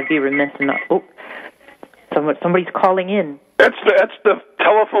Fest, I'd be remiss in somebody's calling in. That's the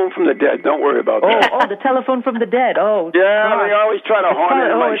telephone from the dead. Don't worry about that. Oh, the telephone from the dead. Oh, yeah, gosh. They always try to haunt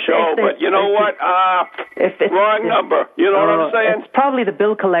into my show, but you know what? Wrong number. You know what I'm saying? It's probably the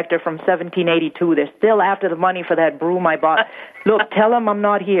bill collector from 1782. They're still after the money for that broom I bought. Look, tell them I'm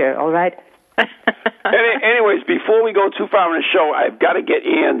not here. All right. Anyways, before we go too far in the show, I've got to get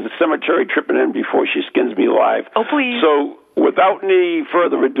Ann the cemetery tripping in before she skins me live. Oh, please. So, without any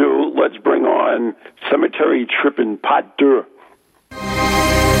further ado, let's bring on Cemetery Trippin' Part 2.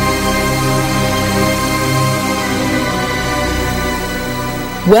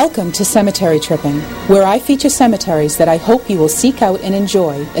 Welcome to Cemetery Tripping, where I feature cemeteries that I hope you will seek out and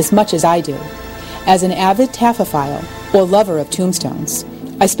enjoy as much as I do. As an avid taphophile, or lover of tombstones,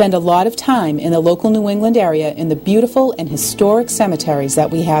 I spend a lot of time in the local New England area in the beautiful and historic cemeteries that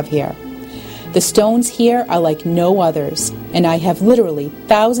we have here. The stones here are like no others, and I have literally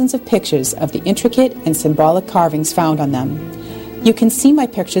thousands of pictures of the intricate and symbolic carvings found on them. You can see my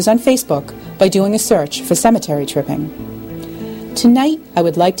pictures on Facebook by doing a search for Cemetery Tripping. Tonight, I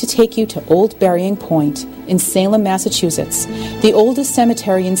would like to take you to Old Burying Point in Salem, Massachusetts, the oldest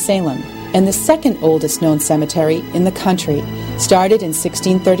cemetery in Salem, and the second oldest known cemetery in the country, started in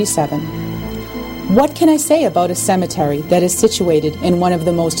 1637. What can I say about a cemetery that is situated in one of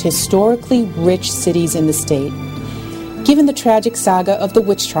the most historically rich cities in the state? Given the tragic saga of the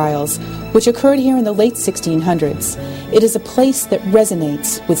witch trials, which occurred here in the late 1600s, it is a place that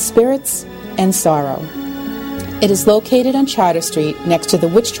resonates with spirits and sorrow. It is located on Charter Street next to the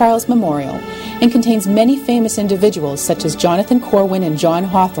Witch Trials Memorial and contains many famous individuals such as Jonathan Corwin and John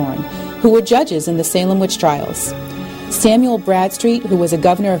Hawthorne, who were judges in the Salem witch trials, Samuel Bradstreet, who was a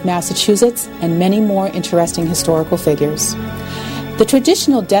governor of Massachusetts, and many more interesting historical figures. The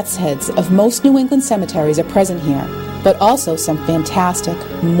traditional death's heads of most New England cemeteries are present here, but also some fantastic,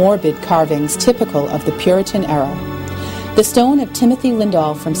 morbid carvings typical of the Puritan era. The stone of Timothy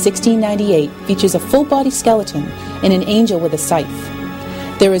Lindahl from 1698 features a full-body skeleton and an angel with a scythe.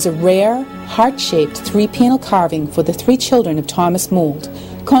 There is a rare, heart-shaped three-panel carving for the three children of Thomas Mould,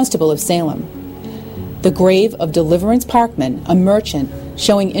 Constable of Salem. The grave of Deliverance Parkman, a merchant,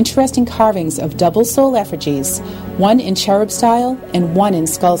 showing interesting carvings of double soul effigies, one in cherub style and one in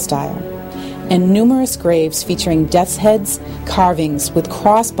skull style, and numerous graves featuring death's heads, carvings with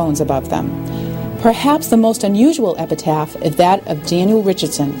crossbones above them. Perhaps the most unusual epitaph is that of Daniel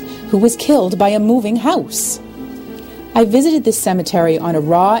Richardson, who was killed by a moving house. I visited this cemetery on a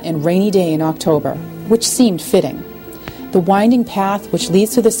raw and rainy day in October, which seemed fitting. The winding path which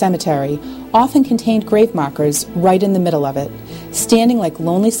leads to the cemetery often contained grave markers right in the middle of it, standing like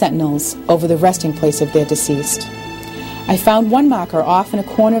lonely sentinels over the resting place of their deceased. I found one marker off in a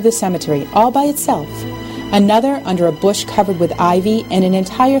corner of the cemetery, all by itself, another under a bush covered with ivy, and an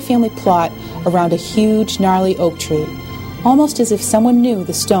entire family plot around a huge, gnarly oak tree, almost as if someone knew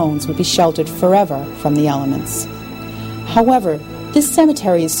the stones would be sheltered forever from the elements. However, this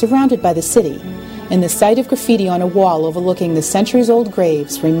cemetery is surrounded by the city, and the sight of graffiti on a wall overlooking the centuries-old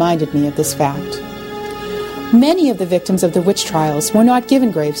graves reminded me of this fact. Many of the victims of the witch trials were not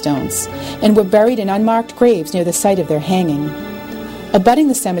given gravestones and were buried in unmarked graves near the site of their hanging. Abutting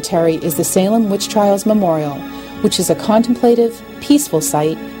the cemetery is the Salem Witch Trials Memorial, which is a contemplative, peaceful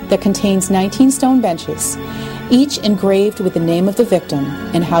site that contains 19 stone benches, each engraved with the name of the victim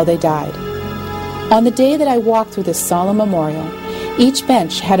and how they died. On the day that I walked through this solemn memorial, each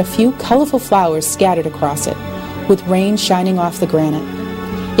bench had a few colorful flowers scattered across it, with rain shining off the granite.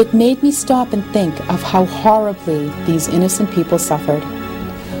 It made me stop and think of how horribly these innocent people suffered.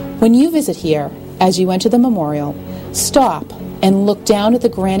 When you visit here, as you enter the memorial, stop and look down at the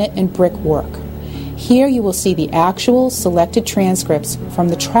granite and brick work. Here you will see the actual selected transcripts from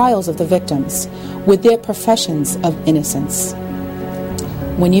the trials of the victims, with their professions of innocence.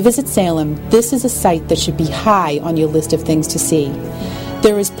 When you visit Salem, this is a site that should be high on your list of things to see.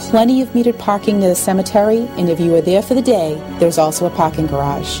 There is plenty of metered parking near the cemetery, and if you are there for the day, there's also a parking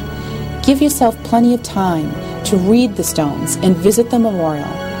garage. Give yourself plenty of time to read the stones and visit the memorial,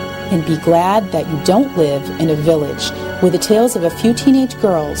 and be glad that you don't live in a village where the tales of a few teenage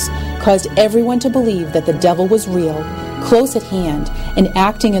girls caused everyone to believe that the devil was real, close at hand, and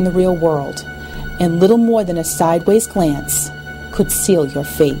acting in the real world, and little more than a sideways glance could seal your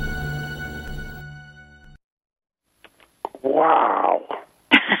fate. Wow.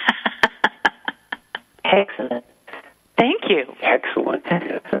 Excellent. Thank you. Excellent.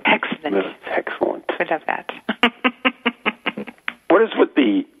 Excellent. That's excellent. I love that. What is with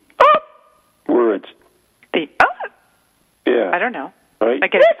the words? The Yeah. I don't know. Right? I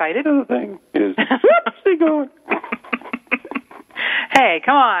get excited. The other thing is, whoops, they going. Hey,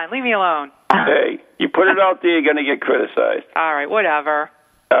 come on, leave me alone. Hey, you put it out there, you're going to get criticized. All right, whatever.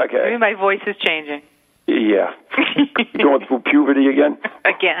 Okay. Maybe my voice is changing. Yeah. Going through puberty again?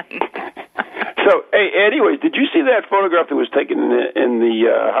 Again. So, hey, anyways, did you see that photograph that was taken in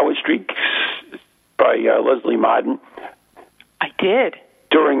the Howard Street by Leslie Martin? I did.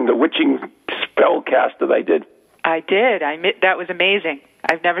 During the witching spell cast that I did? I did. That was amazing.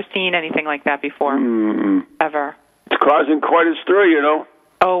 I've never seen anything like that before. Ever. It's causing quite a stir, you know.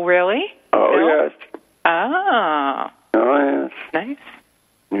 Oh, really? Oh, Bill? yes. Oh. Oh, yes. Nice.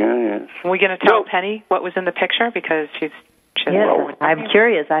 Yeah, yes. Are we going to tell Penny what was in the picture? Because she's yes, I'm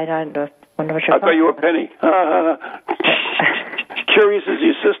curious. I don't wonder what you're I thought you were Penny. Curious as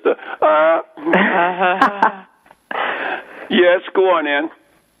your sister. Yes, go on, Ann.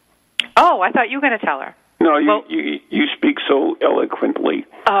 Oh, I thought you were going to tell her. No, you speak so eloquently.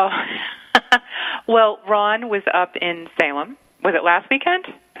 Oh. Well, Ron was up in Salem. Was it last weekend?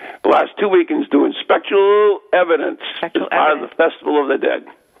 The last 2 weekends doing spectral evidence as part of the Festival of the Dead.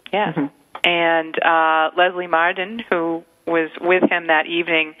 Yes. And Leslie Martin, who was with him that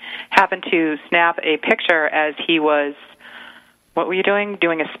evening, happened to snap a picture as he was, what were you doing?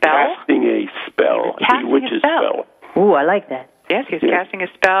 Doing a spell? Casting a spell. Casting a witch's spell. Ooh, I like that. Yes, he was casting a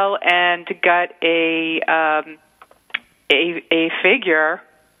spell and got a figure.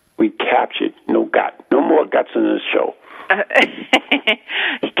 We captured no more guts in this show.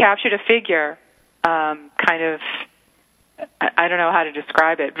 He captured a figure, kind of, I don't know how to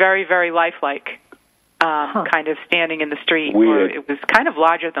describe it, very, very lifelike, kind of standing in the street. Weird. It was kind of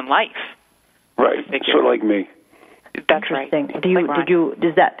larger than life. Right, sort of like me. That's right.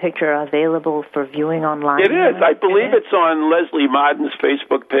 Is that picture available for viewing online? It is. I believe it's on Leslie Martin's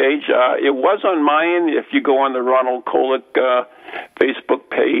Facebook page. It was on mine. If you go on the Ronald Kolick Facebook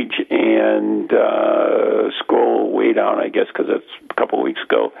page and scroll way down, I guess, because it's a couple of weeks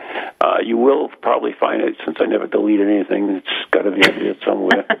ago, you will probably find it. Since I never deleted anything, it's got to be up there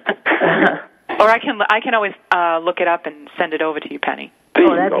somewhere. Or I can always look it up and send it over to you, Penny.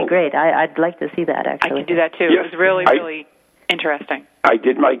 That'd be great. I'd like to see that, actually. I can do that, too. Yes, it was really interesting. I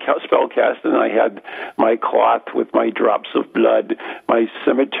did my spell cast, and I had my cloth with my drops of blood, my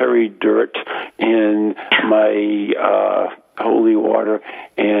cemetery dirt, and my holy water,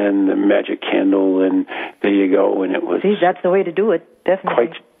 and the magic candle, and there you go. And it was... See, that's the way to do it,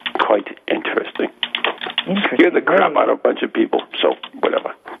 definitely. Quite interesting. Scared the crap out of a bunch of people, so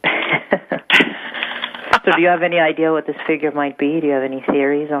whatever. So do you have any idea what this figure might be? Do you have any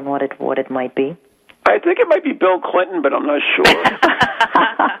theories on what it might be? I think it might be Bill Clinton, but I'm not sure.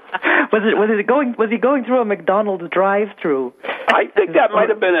 Was he going through a McDonald's drive-through? I think that might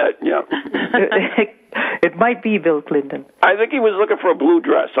have been it. Yeah. It might be Bill Clinton. I think he was looking for a blue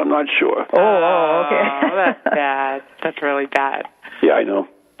dress. I'm not sure. Oh, okay. That's bad. That's really bad. Yeah, I know.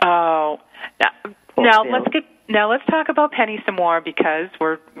 Oh, now let's talk about Penny some more because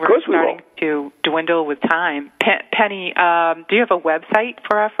we're starting to dwindle with time. Penny, do you have a website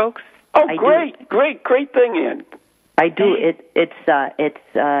for our folks? Oh, great thing, Ann. I do. It's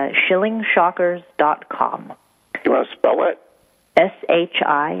shillingshockers.com. You want to spell it?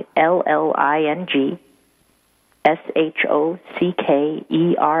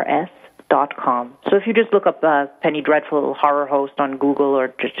 SHILLINGSHOCKERS.com. So if you just look up Penny Dreadful Horror Host on Google or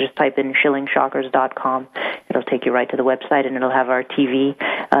just type in shillingshockers.com, it'll take you right to the website, and it'll have our TV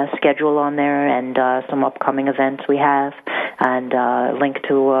schedule on there and some upcoming events we have, and a link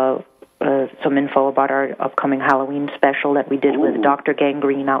to some info about our upcoming Halloween special that we did with Dr.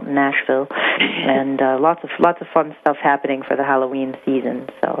 Gangrene out in Nashville, and lots of fun stuff happening for the Halloween season.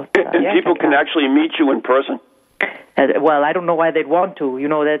 So and people can actually meet you in person. Well, I don't know why they'd want to. You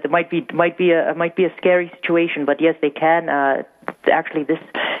know, that it might be a scary situation, but yes, they can. Actually, this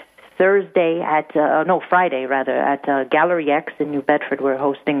Friday at Gallery X in New Bedford, we're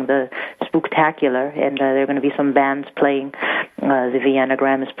hosting the Spooktacular, and there are going to be some bands playing. The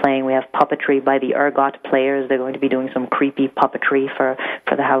Viennagram is playing. We have puppetry by the Ergot Players. They're going to be doing some creepy puppetry for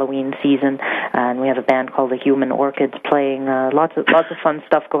the Halloween season, and we have a band called the Human Orchids playing. Lots of fun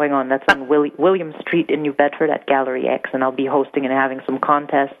stuff going on. That's on William Street in New Bedford at Gallery X, and I'll be hosting and having some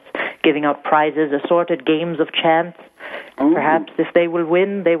contests, giving out prizes, assorted games of chance. Perhaps if they will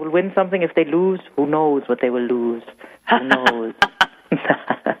win something. If they lose, who knows what they will lose? Who knows?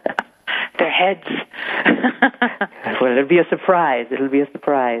 Their heads. Well, it'll be a surprise.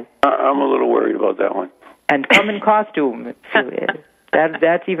 I'm a little worried about that one. And come in costume.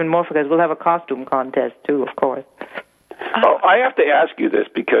 That's even more, because we'll have a costume contest, too, of course. Oh, I have to ask you this,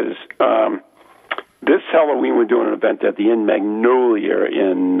 because this Halloween we're doing an event at the Inn Magnolia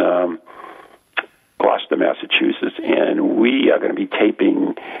in Gloucester, Massachusetts, and we are going to be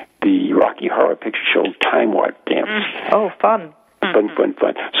taping the Rocky Horror Picture Show Time Warp Dance. Oh, fun. Fun.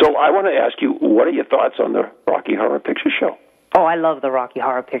 So I want to ask you, what are your thoughts on the Rocky Horror Picture Show? Oh, I love the Rocky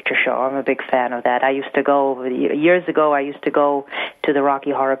Horror Picture Show. I'm a big fan of that. Years ago, I used to go to the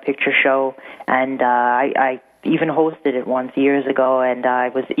Rocky Horror Picture Show, and I even hosted it once years ago, and I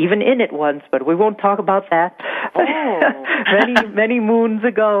was even in it once, but we won't talk about that. Many moons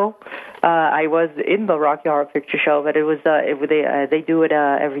ago, I was in the Rocky Horror Picture Show, but it was they do it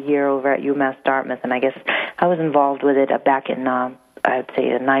every year over at UMass Dartmouth, and I guess I was involved with it back in I'd say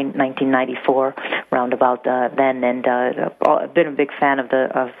 1994, roundabout then, and I've been a big fan of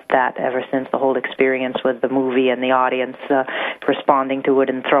that ever since. The whole experience with the movie and the audience responding to it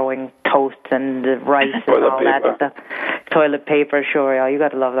and throwing toasts and rice and all that stuff. Toilet paper, sure. You got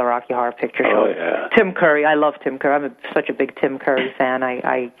to love the Rocky Horror Picture Show. Oh, yeah. Tim Curry, I love Tim Curry. I'm such a big Tim Curry fan.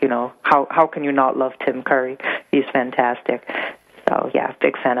 How can you not love Tim Curry? He's fantastic. So yeah,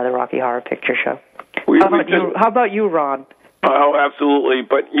 big fan of the Rocky Horror Picture Show. How about you, Ron? Oh, absolutely.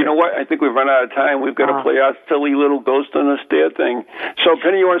 But you know what? I think we've run out of time. We've got to play our silly little Ghost on the Stair thing. So,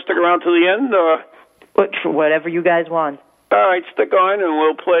 Penny, you want to stick around to the end? Whatever you guys want. All right, stick on, and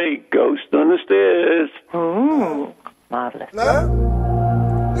we'll play Ghost on the Stairs. Ooh, marvelous. Hello?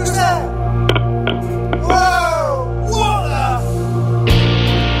 Who's that? Whoa! What the?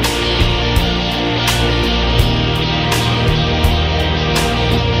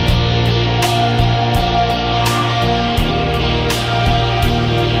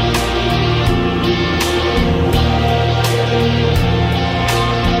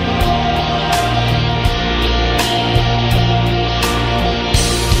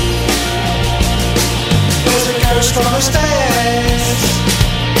 Ghost on the stairs.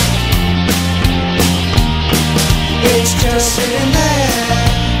 It's just sitting there.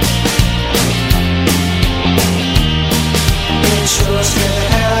 It sure scared the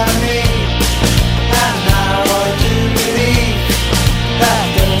hell out of me. And now I do believe that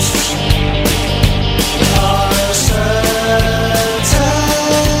ghosts are a certainty.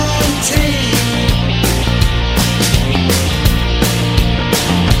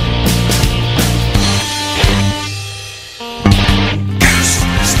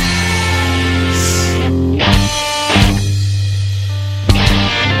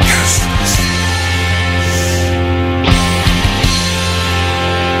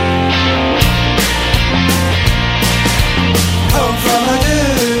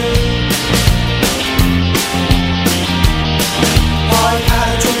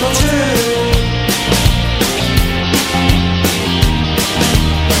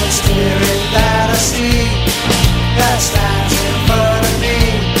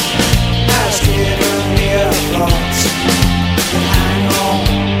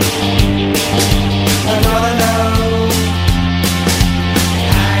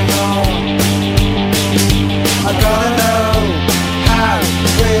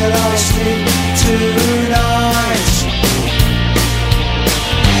 I sleep tonight.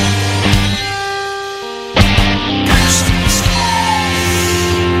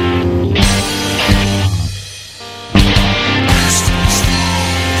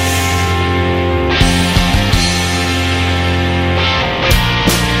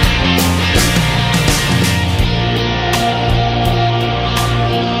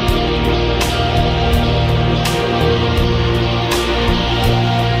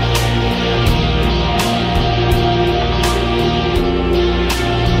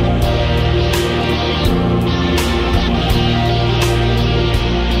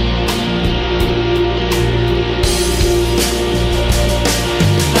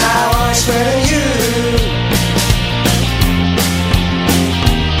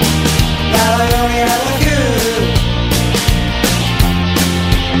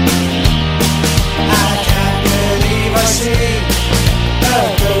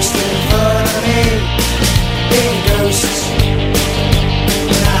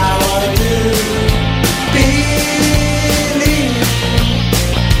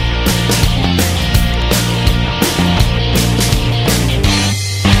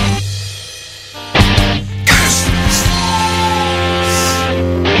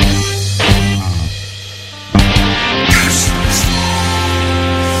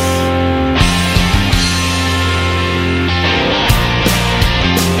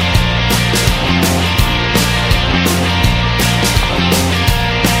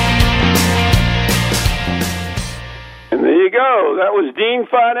 That was Dean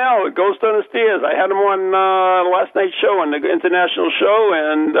Farnell at Ghost on the Stairs. I had him on last night's show, on the international show,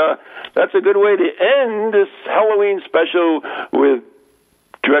 and that's a good way to end this Halloween special with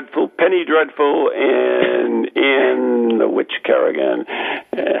Dreadful, Penny Dreadful, and the Witch Kerrigan.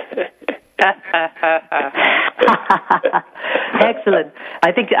 Excellent.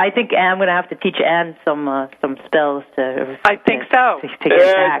 I think I'm going to have to teach Anne some spells to. I think so. To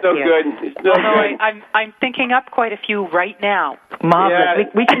get back so here. good. So Although I'm thinking up quite a few right now. Marvelous.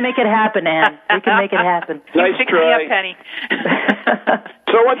 Yeah. We can make it happen, Anne. We can make it happen. Nice Pick try. me up, Penny.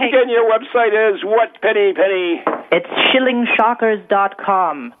 So once again, your website is what, Penny? It's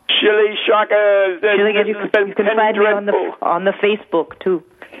shillingshockers.com. Shilly Shockers. Shilling, and you can find me on the Facebook too.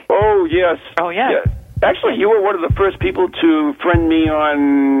 Oh yes. Oh yeah. Actually, you were one of the first people to friend me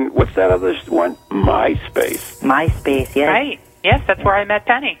on, what's that other one? MySpace. MySpace, yes. Right. Yes, that's where I met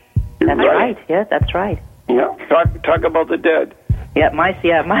Penny. That's right. Yeah, that's right. Yeah. Talk about the dead. Yeah,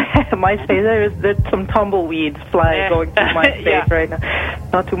 MySpace. There's some tumbleweeds going through MySpace right now.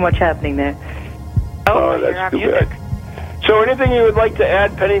 Not too much happening there. Oh, that's too bad. So, anything you would like to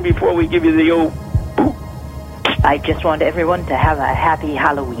add, Penny, before we give you the old? I just want everyone to have a happy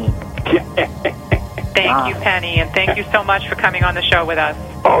Halloween. Thank you, Penny, and thank you so much for coming on the show with us.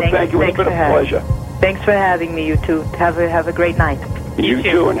 Oh, thank you. It's been a pleasure. Thanks for having me, you two. Have a great night. You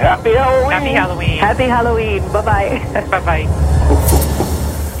too, and happy Halloween. Happy Halloween. Happy Halloween. Bye-bye. Bye-bye.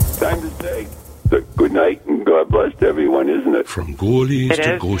 Time to say good night and God bless to everyone, isn't it? From ghoulies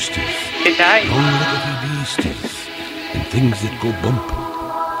to ghosties. Good night. Long leggedy beasties and things that go bump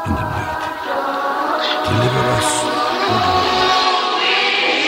in the night. Deliver us, O